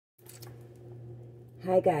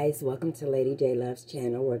Hi guys, welcome to Lady J Love's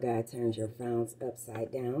channel where God turns your frowns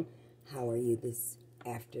upside down. How are you this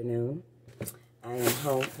afternoon? I am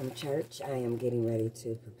home from church. I am getting ready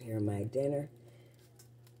to prepare my dinner.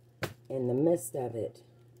 In the midst of it,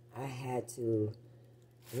 I had to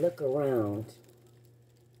look around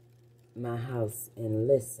my house and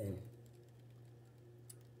listen.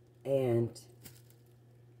 And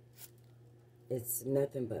it's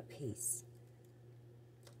nothing but peace.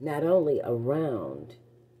 Not only around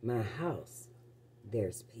my house,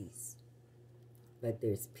 there's peace, but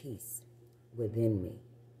there's peace within me.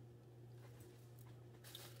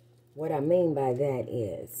 What I mean by that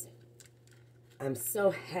is, I'm so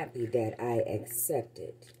happy that I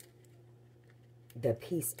accepted the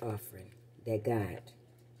peace offering that God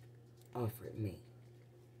offered me.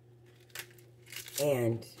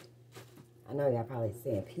 And I know y'all probably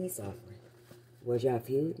saying peace offering. Was y'all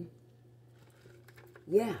feuding?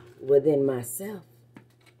 Yeah, within myself,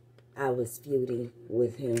 I was feuding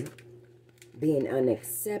with him, being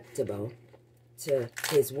unacceptable to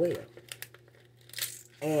his will.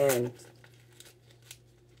 And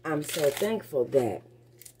I'm so thankful that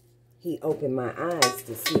he opened my eyes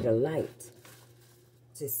to see the light,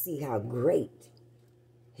 to see how great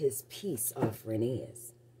his peace offering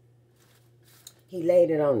is. He laid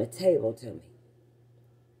it on the table to me.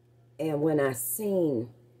 And when I seen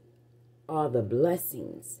all the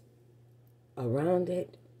blessings around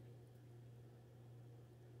it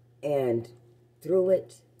and through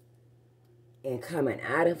it and coming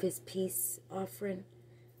out of his peace offering,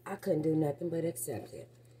 I couldn't do nothing but accept it.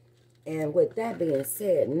 And with that being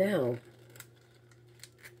said, now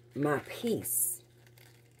my peace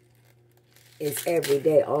is every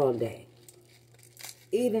day, all day.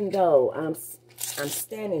 Even though I'm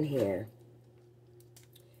standing here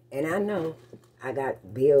and I know I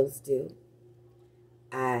got bills due,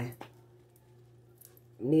 I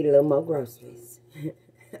need a little more groceries.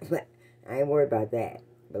 But I ain't worried about that.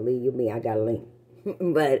 Believe you me, I got a link.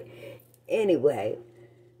 But anyway,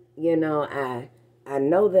 you know, I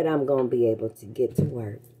know that I'm going to be able to get to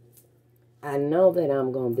work. I know that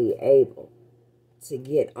I'm going to be able to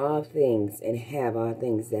get all things and have all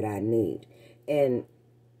things that I need. And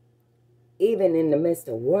even in the midst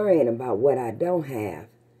of worrying about what I don't have,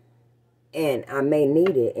 and I may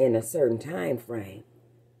need it in a certain time frame,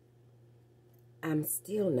 I'm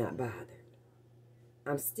still not bothered.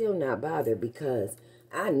 I'm still not bothered because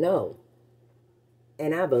I know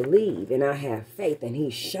and I believe and I have faith, and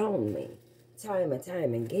he's shown me time and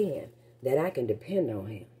time again that I can depend on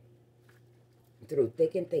him through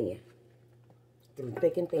thick and thin. Through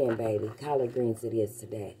thick and thin, baby. Collard greens it is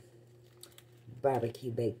today. Barbecue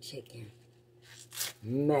baked chicken.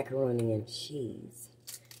 Macaroni and cheese.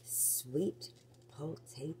 Sweet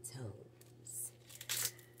potatoes.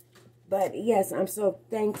 But yes, I'm so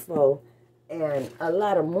thankful, and a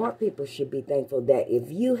lot of more people should be thankful that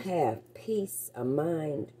if you have peace of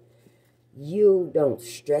mind, you don't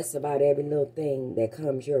stress about every little thing that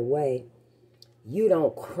comes your way. You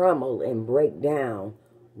don't crumble and break down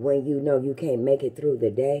when you know you can't make it through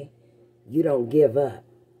the day. You don't give up.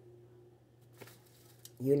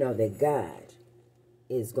 You know that God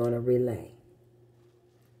is going to relay.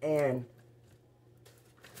 And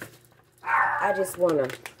I just want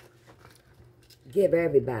to give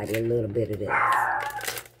everybody a little bit of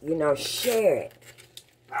this. You know, share it.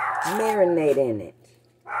 Marinate in it.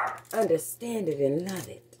 Understand it and love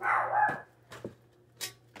it.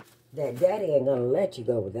 That daddy ain't going to let you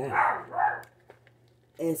go without.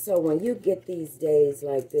 And so when you get these days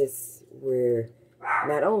like this where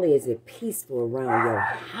not only is it peaceful around your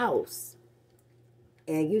house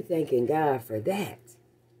and you thanking God for that,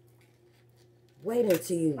 wait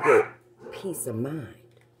until you get peace of mind.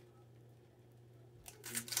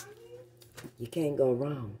 You can't go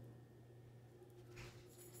wrong.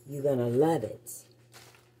 You're going to love it.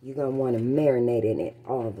 You're going to want to marinate in it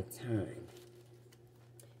all the time.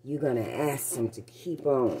 You're going to ask him to keep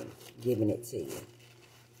on giving it to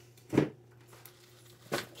you.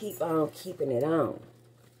 Keep on keeping it on.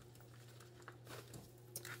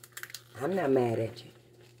 I'm not mad at you.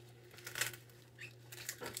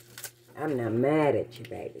 I'm not mad at you,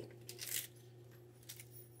 baby.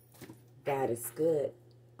 God is good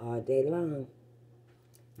all day long.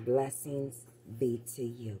 Blessings be to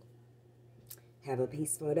you. Have a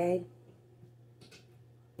peaceful day.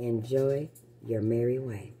 Enjoy your merry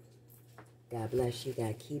way. God bless you.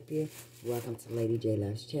 God keep you. Welcome to Lady J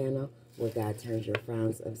Love's channel, where God turns your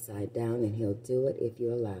frowns upside down, and he'll do it if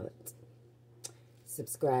you allow it.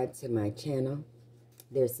 Subscribe to my channel.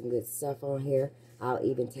 There's some good stuff on here. I'll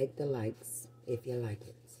even take the likes if you like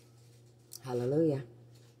it. Hallelujah.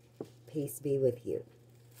 Peace be with you.